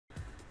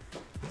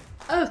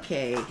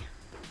Okay.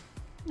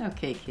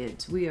 Okay,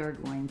 kids, we are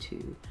going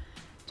to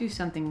do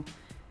something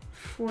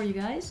for you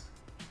guys.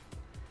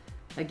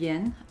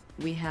 Again,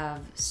 we have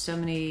so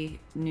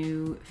many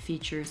new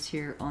features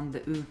here on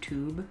the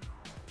YouTube.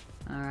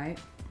 All right.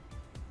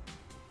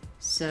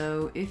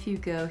 So if you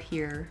go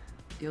here,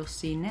 you'll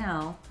see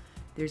now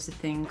there's a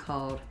thing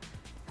called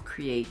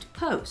Create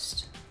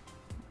Post.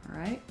 All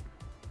right.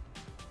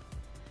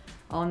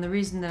 Oh, and the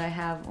reason that I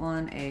have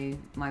on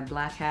my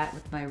black hat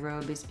with my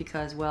robe is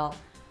because, well,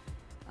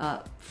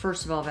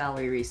 first of all,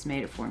 Valerie Reese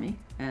made it for me,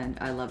 and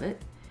I love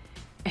it.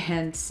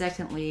 And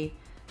secondly,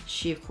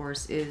 she, of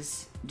course,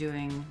 is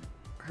doing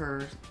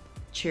her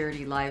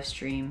charity live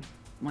stream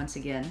once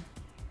again.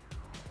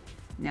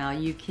 Now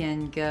you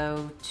can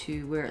go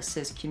to where it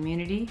says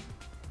Community.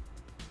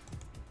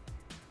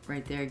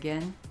 Right there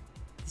again.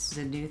 This is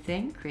a new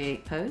thing,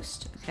 Create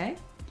Post, okay?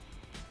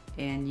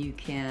 And you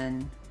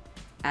can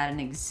add an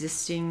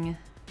existing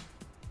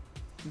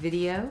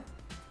video.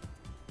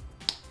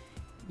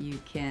 You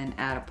can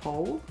add a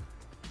poll,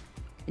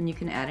 and you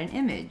can add an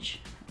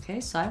image. Okay,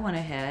 so I went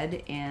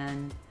ahead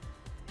and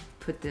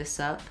put this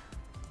up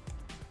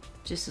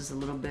just as a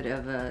little bit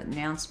of an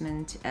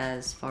announcement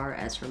as far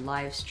as her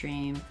live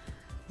stream,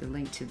 the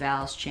link to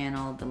Val's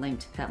channel, the link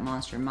to Pet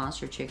Monster and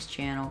Monster Chick's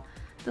channel,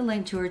 the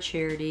link to her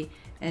charity,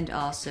 and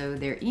also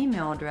their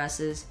email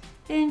addresses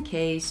in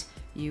case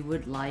you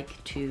would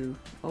like to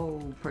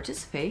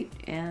participate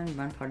and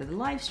run part of the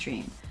live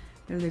stream.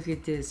 Look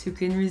at this. Who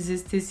can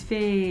resist his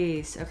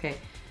face? Okay,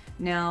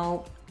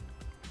 now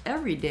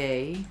every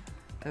day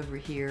over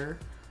here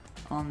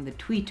on the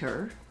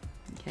Twitter,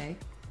 okay,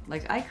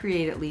 like I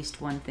create at least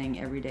one thing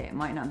every day. It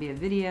might not be a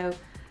video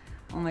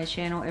on my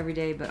channel every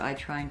day, but I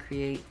try and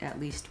create at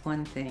least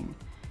one thing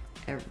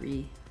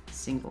every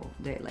single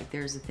day. Like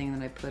there's a thing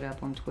that I put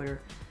up on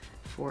Twitter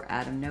for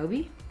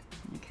𝖈𝖆𝖗𝖉𝖊,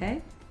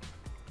 okay?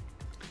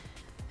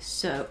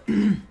 So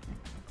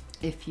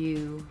if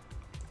you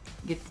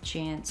get the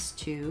chance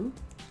to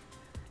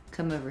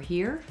come over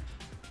here,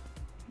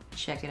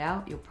 check it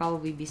out. You'll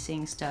probably be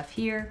seeing stuff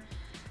here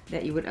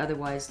that you would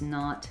otherwise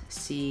not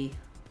see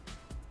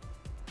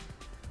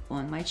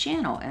on my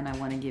channel, and I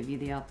want to give you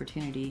the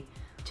opportunity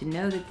to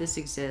know that this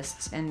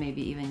exists and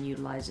maybe even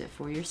utilize it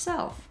for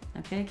yourself.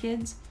 Okay,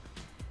 kids?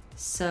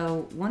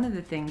 So one of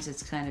the things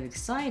that's kind of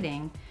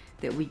exciting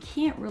that we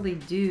can't really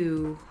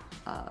do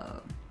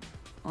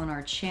on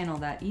our channel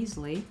that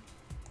easily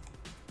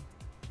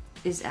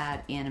is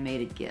add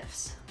animated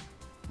GIFs.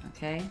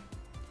 Okay,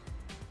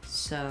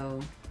 so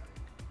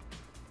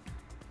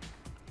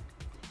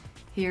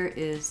here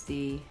is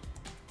the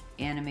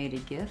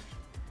animated GIF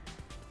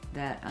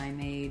that I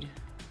made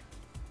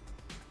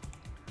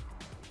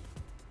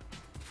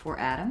for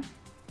Adam,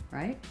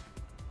 right?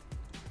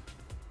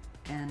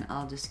 And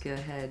I'll just go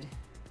ahead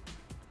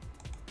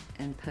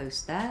and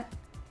post that.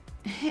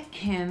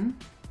 Him.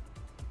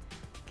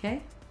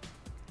 Okay,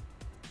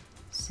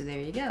 so there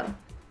you go.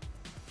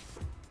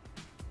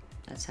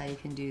 That's how you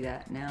can do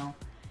that. Now,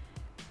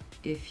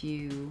 if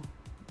you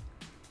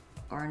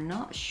are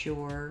not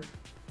sure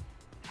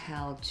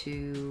how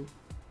to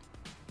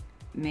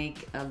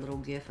make a little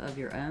GIF of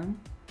your own,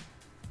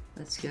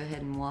 let's go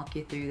ahead and walk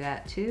you through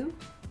that too.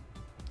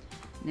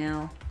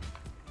 Now,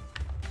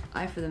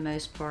 I, for the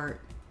most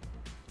part,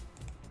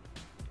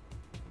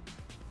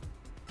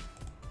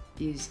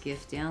 use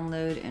GIF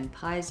download and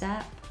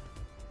𝖈𝖆𝖗𝖓𝖓𝖊.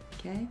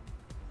 Okay,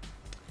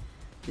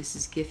 this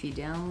is Giphy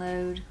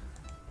download.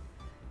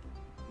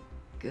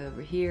 Go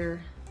over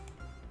here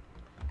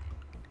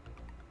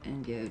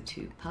and go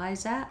to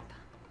𝖈𝖆𝖗𝖓𝖓𝖊.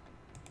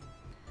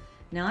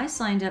 Now I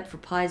signed up for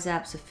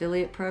𝖈𝖆𝖗𝖓𝖓's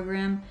affiliate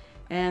program,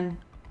 and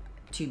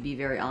to be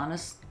very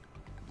honest,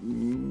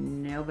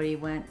 nobody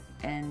went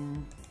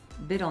and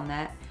bid on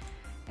that.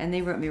 And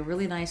they wrote me a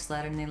really nice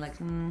letter, and they're like,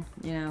 you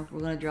know, we're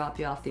going to drop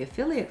you off the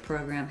affiliate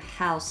program.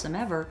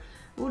 Howsoever,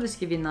 we'll just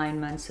give you 9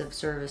 months of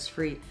service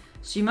free.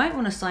 So you might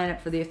want to sign up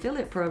for the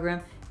affiliate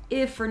program,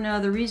 if for no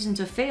other reason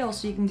to fail,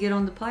 so you can get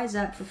on the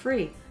𝖈𝖆𝖗𝖓𝖓 for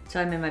free.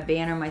 So I'm in my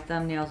banner, my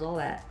thumbnails, all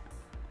that.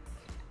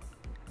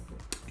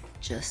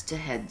 Just a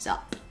heads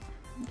up.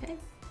 Okay.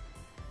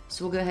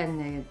 So we'll go ahead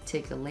and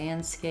take a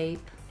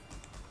landscape.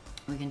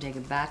 We can take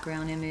a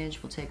background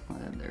image. We'll take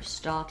one of their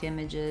stock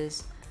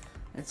images.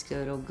 Let's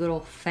go to good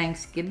old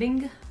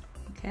Thanksgiving.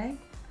 Okay.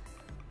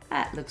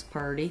 That looks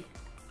pretty.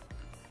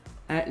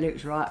 That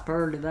looks right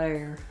pretty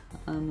there.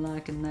 I'm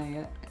liking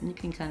that. And you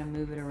can kind of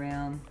move it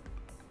around.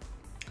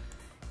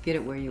 Get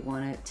it where you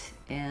want it.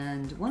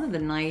 And one of the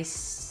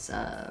nice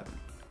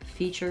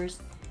features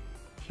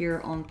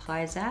here on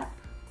𝖈𝖆𝖗𝖓𝖓𝖓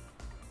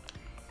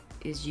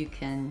is you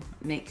can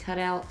make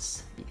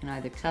cutouts. You can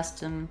either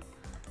custom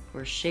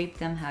or shape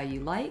them how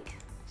you like.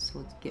 So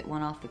we'll get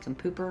one off the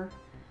computer.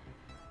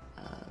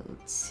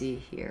 Let's see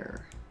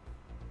here.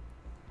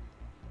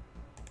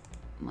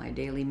 My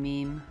daily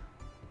meme.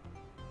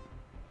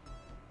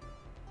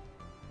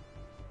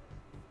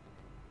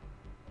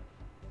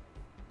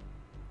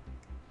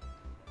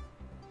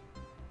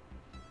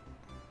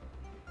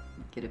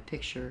 Get a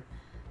picture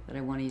that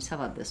I want to use. How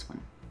about this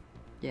one?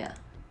 Yeah.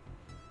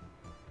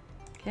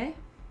 Okay.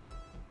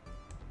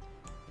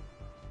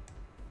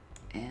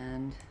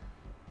 And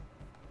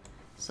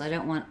so I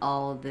don't want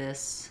all of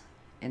this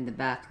in the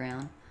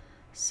background,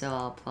 so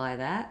I'll apply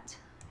that.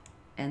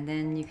 And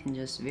then you can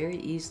just very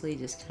easily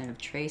just kind of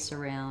trace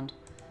around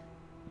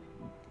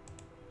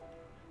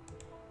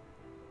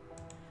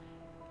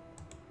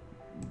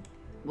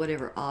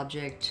whatever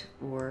object,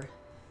 or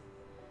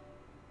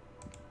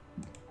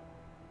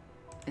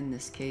in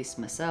this case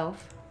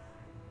myself.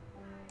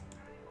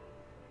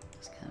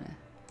 Just kind of,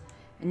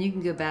 and you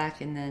can go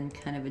back and then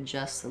kind of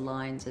adjust the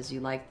lines as you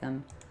like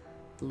them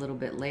a little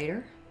bit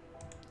later.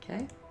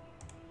 Okay.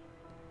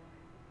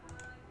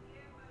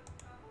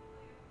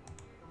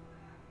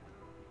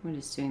 I'm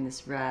just doing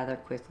this rather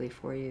quickly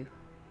for you.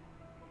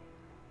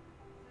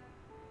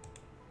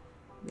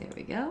 There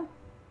we go.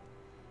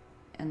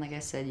 And like I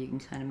said, you can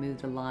kind of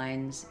move the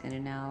lines in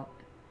and out,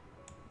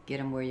 get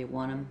them where you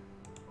want them.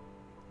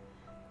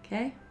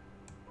 Okay.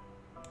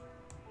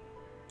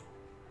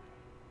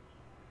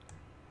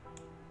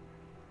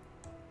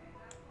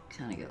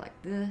 Kind of go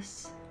like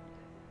this.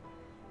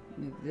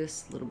 Move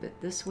this a little bit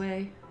this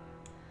way,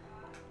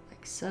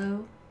 like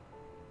so.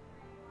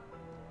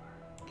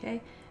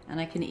 Okay. And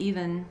I can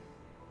even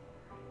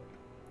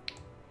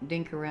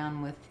dink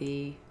around with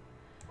the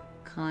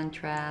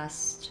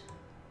contrast,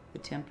 the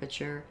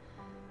temperature.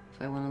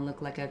 If I want to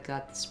look like I've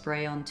got the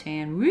spray on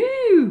tan,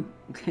 woo!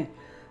 Okay,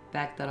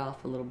 back that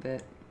off a little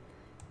bit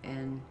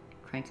and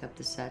crank up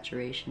the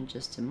saturation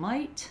just a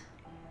mite.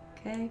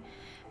 Okay.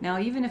 Now,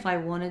 even if I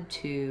wanted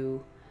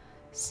to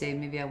say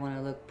maybe I want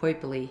to look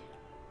purpley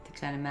to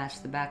kind of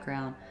match the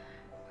background,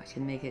 I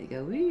can make it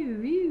go woo,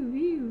 woo,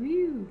 woo,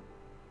 woo.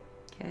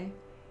 Okay.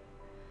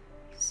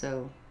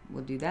 So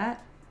we'll do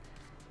that,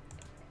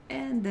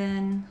 and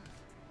then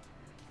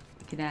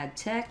we can add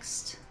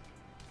text.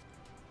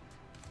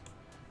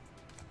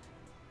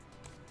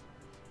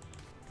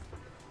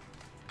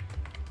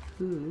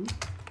 Who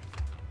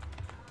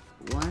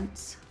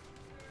wants,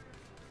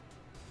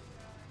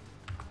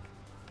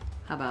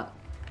 how about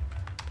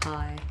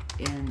pie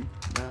in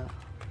the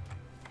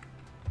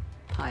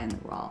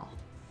raw?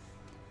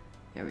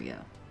 There we go.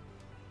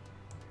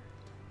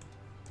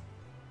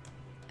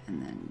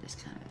 And then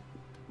just kind of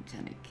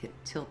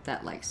tilt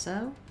that like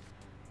so.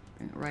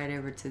 Bring it right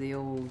over to the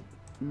old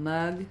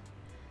mug.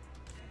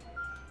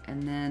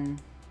 And then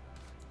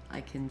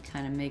I can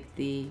kind of make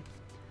the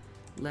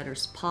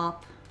letters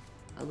pop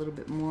a little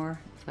bit more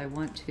if I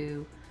want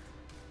to.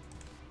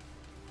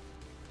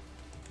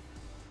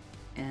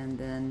 And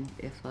then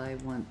if I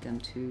want them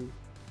to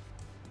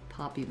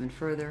pop even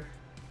further,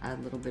 add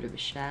a little bit of a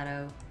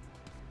shadow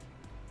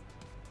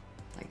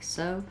like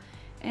so.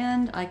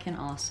 And I can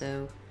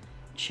also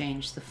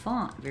change the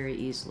font very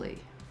easily.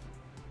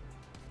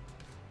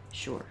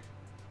 Sure.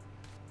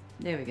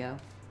 There we go.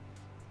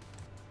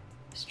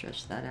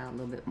 Stretch that out a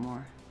little bit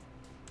more.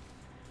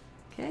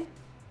 Okay.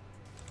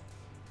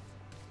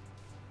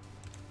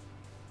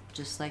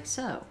 Just like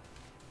so.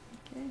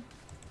 Okay.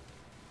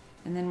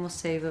 And then we'll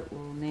save it.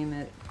 We'll name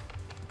it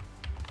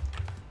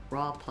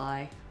raw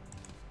pie.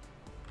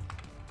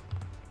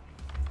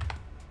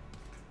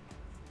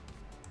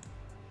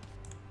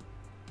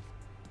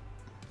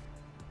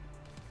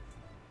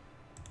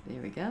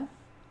 There we go.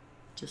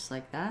 Just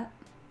like that.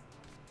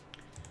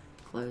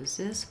 Close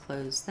this,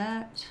 close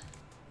that.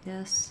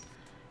 Yes.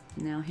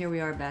 Now here we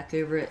are back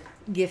over at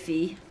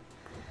Giphy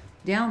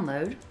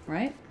download,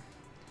 right?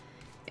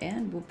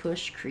 And we'll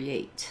push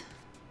create.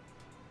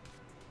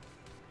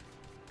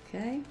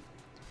 Okay.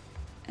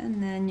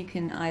 And then you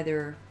can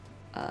either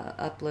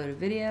upload a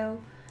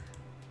video,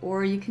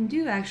 or you can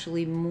do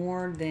actually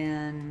more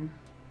than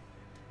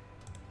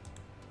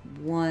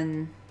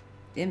one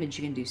image.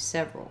 You can do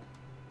several.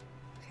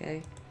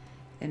 Okay,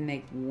 and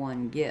make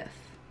one GIF,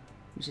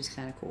 which is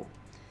kind of cool.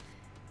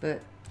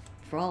 But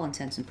for all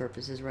intents and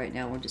purposes right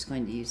now, we're just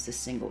going to use this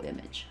single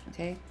image.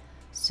 Okay,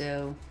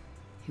 so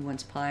he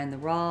wants pie in the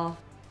raw,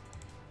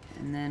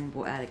 and then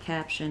we'll add a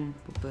caption.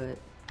 We'll put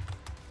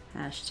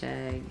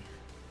hashtag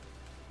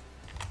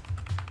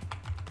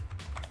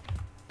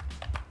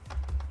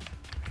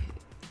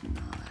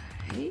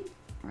hate,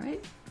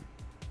 right?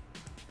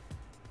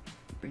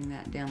 Bring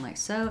that down like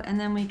so, and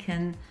then we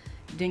can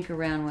dink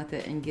around with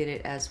it and get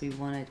it as we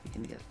want it. We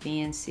can make it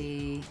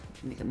fancy, we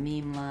can make a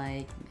meme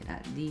like, we can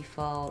add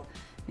default,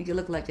 make it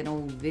look like an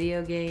old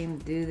video game.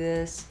 Do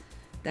this.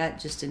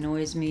 That just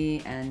annoys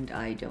me and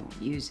I don't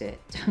use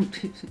it.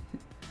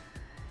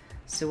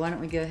 So why don't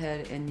we go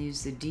ahead and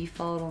use the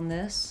default on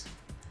this,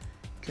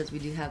 because we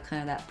do have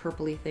kind of that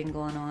purpley thing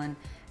going on.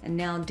 And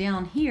now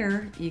down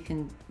here you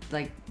can,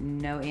 like,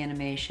 no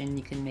animation,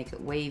 you can make it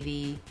wavy,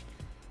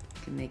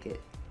 you can make it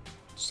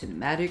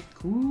cinematic.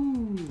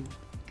 Ooh.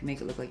 Make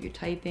it look like you're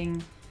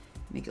typing,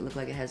 make it look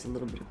like it has a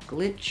little bit of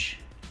glitch.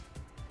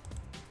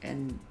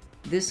 And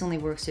this only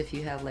works if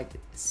you have like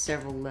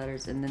several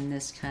letters, and then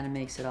this kind of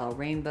makes it all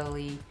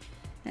rainbowy,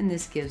 and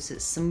this gives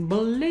it some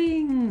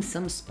bling,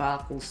 some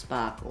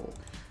sparkle.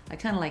 I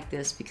kind of like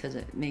this because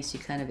it makes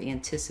you kind of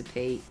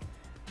anticipate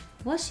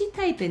what she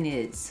typing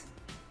is.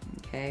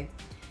 Okay,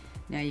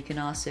 now you can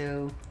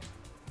also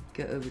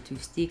go over to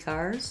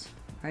stickers,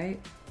 right?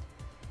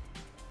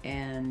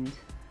 And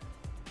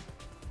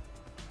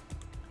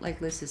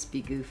like, let's just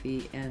be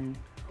goofy and,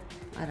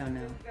 I don't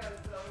know,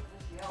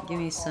 give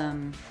me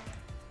some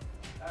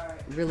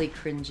really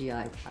cringy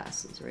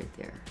eyeglasses right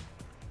there.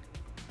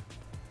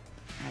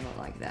 I don't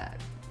like that.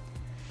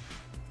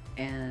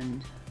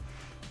 And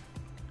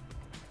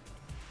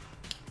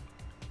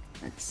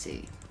let's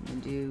see,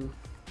 we'll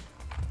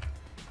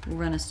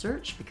run a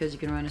search, because you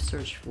can run a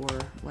search for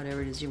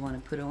whatever it is you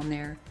want to put on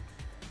there.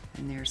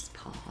 And there's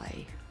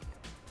pie.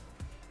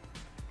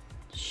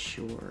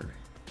 Sure.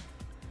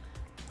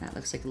 That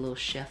looks like a little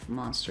chef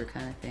monster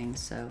kind of thing,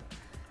 so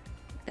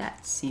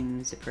that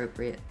seems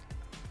appropriate.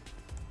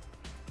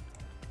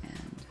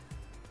 And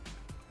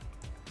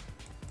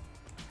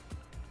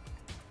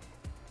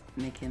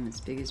make him as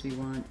big as we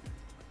want.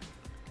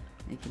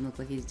 Make him look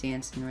like he's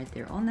dancing right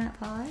there on that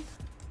pie.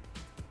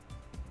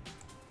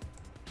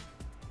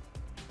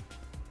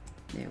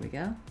 There we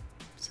go.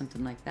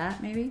 Something like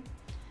that, maybe.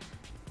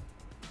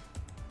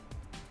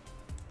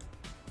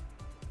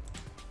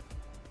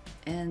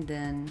 And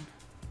then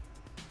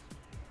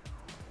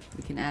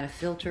we can add a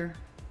filter.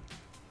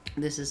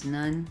 This is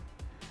none.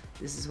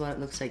 This is what it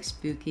looks like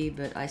spooky,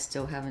 but I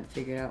still haven't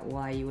figured out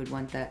why you would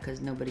want that,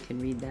 because nobody can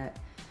read that.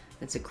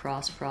 It's a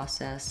cross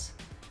process.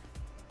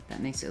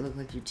 That makes it look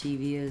like your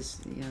TV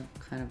is, you know,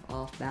 kind of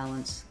off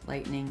balance,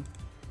 lightning.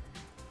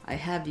 I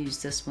have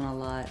used this one a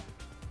lot.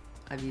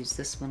 I've used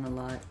this one a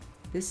lot.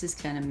 This is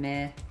kind of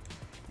meh,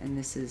 and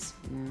this is,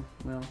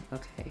 well,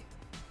 okay.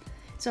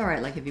 It's all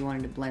right, like if you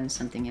wanted to blend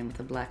something in with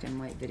a black and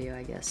white video,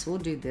 I guess. So we'll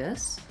do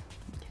this,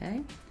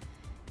 okay?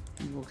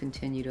 And we'll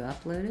continue to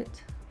upload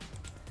it.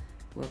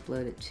 We'll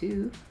upload it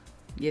to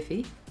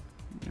Giphy,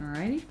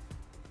 alrighty.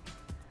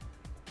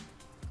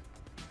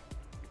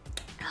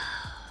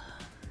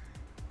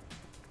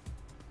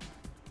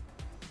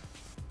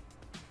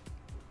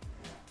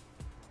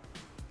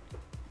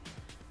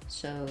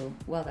 So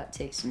while that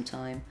takes some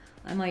time,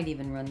 I might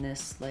even run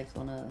this like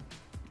on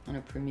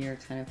a Premiere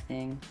kind of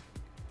thing.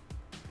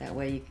 That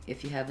way,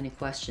 if you have any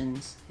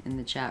questions in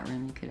the chat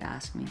room, you could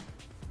ask me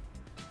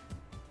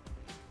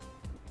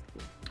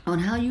on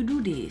how you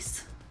do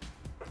this,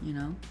 you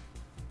know?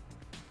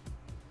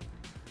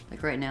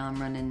 Like right now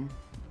I'm running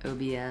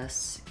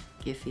OBS,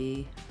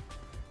 Giphy,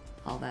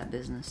 all that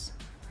business,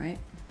 right?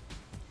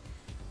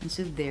 And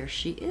so there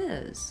she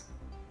is.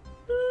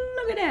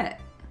 Look at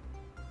that.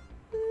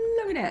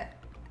 Look at that.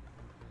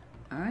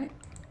 All right,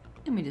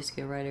 let me just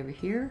go right over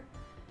here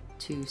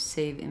to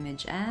save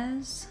image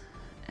as,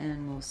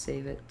 and we'll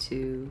save it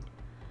to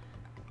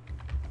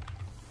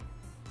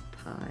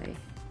pie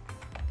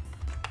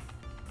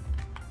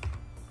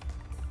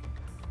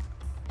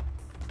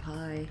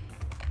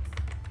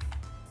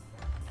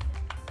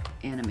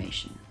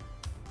animation.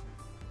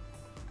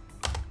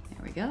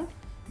 There we go.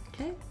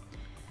 Okay,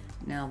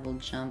 now we'll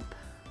jump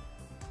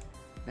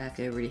back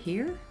over to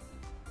here.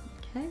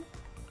 Okay,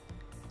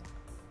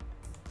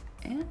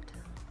 and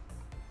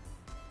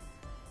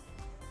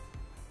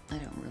I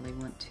don't really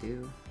want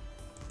to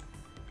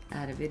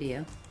add a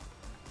video.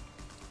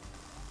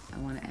 I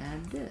want to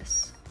add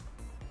this.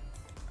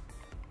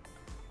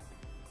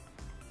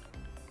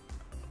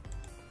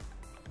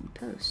 And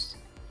post.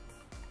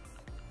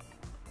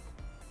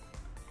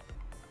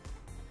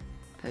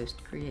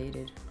 Post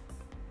created.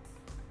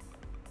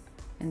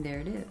 And there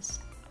it is.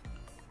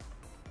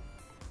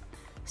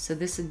 So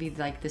this would be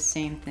like the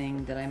same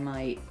thing that I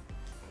might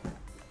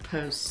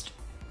post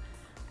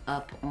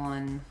up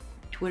on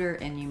Twitter,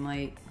 and you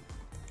might,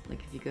 like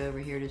if you go over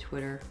here to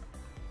Twitter,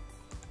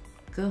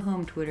 go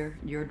home Twitter,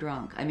 you're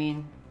drunk. I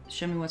mean,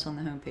 show me what's on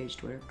the homepage,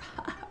 Twitter.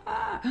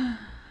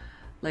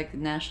 Like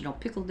National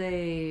Pickle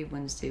Day,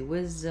 Wednesday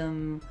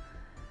Wisdom,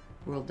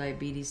 World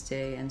Diabetes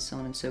Day, and so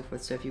on and so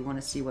forth. So if you want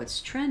to see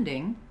what's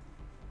trending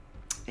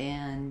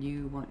and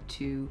you want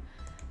to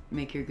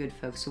make your good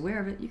folks aware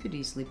of it, you could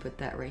easily put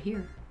that right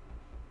here.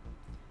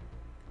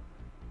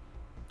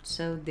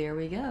 So there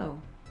we go.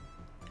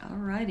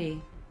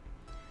 Alrighty.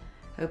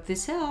 Hope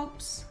this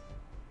helps.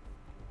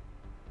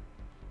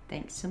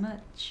 Thanks so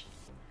much.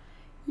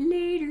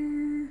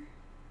 Later.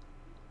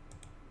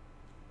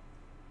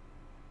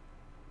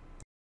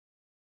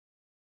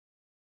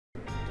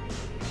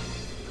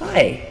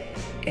 Hi,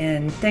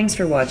 and thanks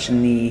for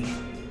watching the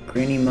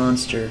Granny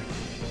Monster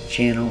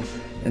channel.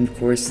 And of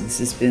course, this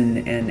has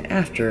been an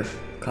after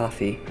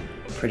coffee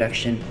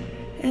production.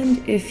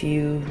 And if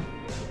you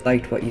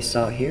liked what you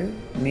saw here,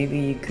 maybe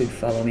you could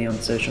follow me on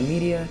social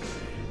media,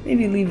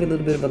 maybe leave a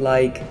little bit of a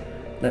like,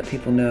 let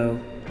people know,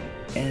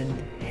 and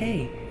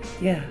hey,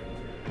 yeah.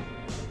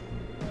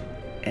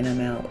 And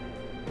I'm out.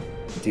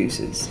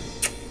 Deuces.